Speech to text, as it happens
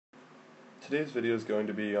Today's video is going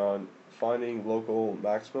to be on finding local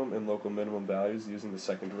maximum and local minimum values using the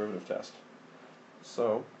second derivative test.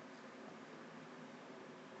 So,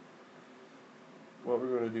 what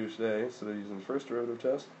we're going to do today, instead of using the first derivative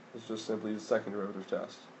test, is just simply use the second derivative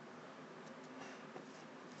test.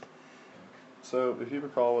 So, if you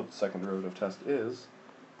recall what the second derivative test is,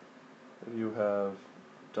 if you have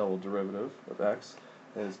double derivative of x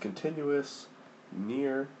and it's continuous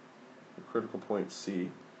near the critical point C,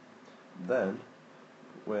 then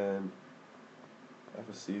when f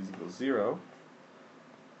of c is equal to 0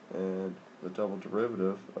 and the double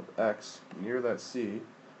derivative of x near that c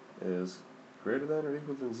is greater than or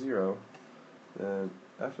equal to 0, then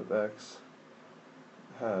f of x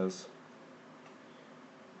has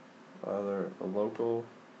either a local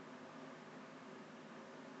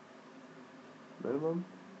minimum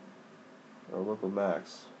or a local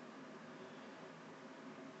max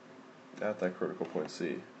at that critical point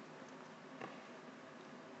C.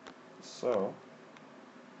 So,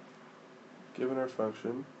 given our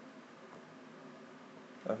function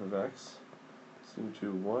f of x is equal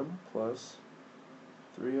to 1 plus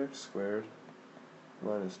 3x squared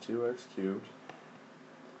minus 2x cubed,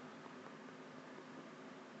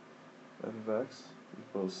 f of x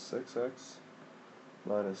equals 6x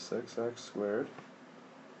minus 6x squared,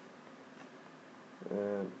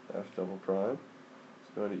 and f double prime is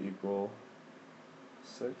going to equal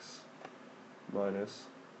 6 minus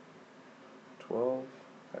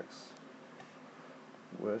 12x,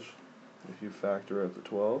 which, if you factor out the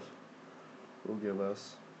 12, will give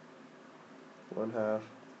us 1/2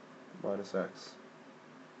 minus x.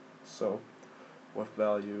 So, what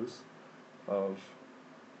values of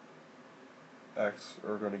x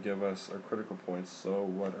are going to give us our critical points? So,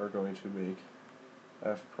 what are going to make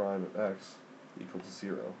f prime of x equal to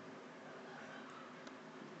 0?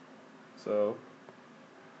 So,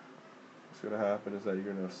 what's going to happen is that you're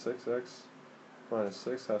going to have 6x minus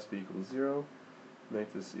 6 has to be equal to 0.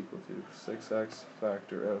 Make this equal to 6x,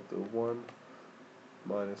 factor out the 1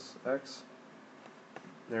 minus x.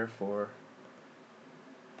 Therefore,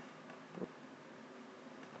 the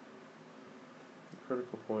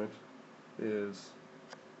critical point is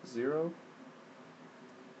 0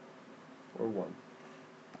 or 1.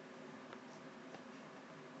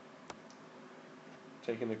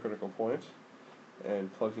 Taking the critical point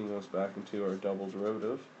and plugging those back into our double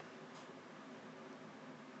derivative,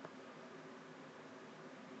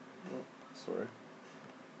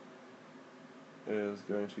 is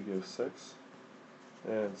going to give 6,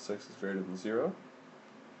 and 6 is greater than 0.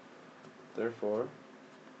 Therefore,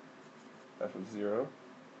 f of 0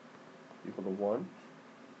 equal to 1.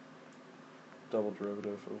 Double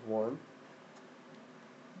derivative of 1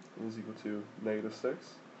 is equal to negative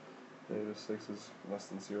 6. Negative 6 is less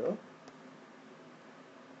than 0.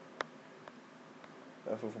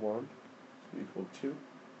 F of 1 is equal to 2.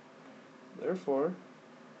 Therefore,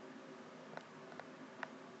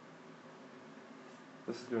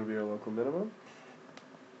 this is going to be our local minimum.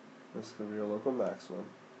 This is going to be our local maximum.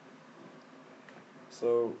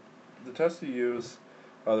 So, the test you use,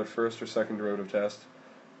 either first or second derivative test,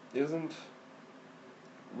 isn't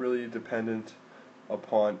really dependent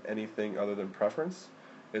upon anything other than preference.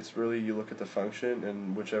 It's really, you look at the function,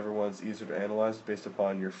 and whichever one's easier to analyze based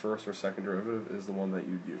upon your first or second derivative is the one that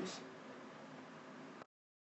you'd use.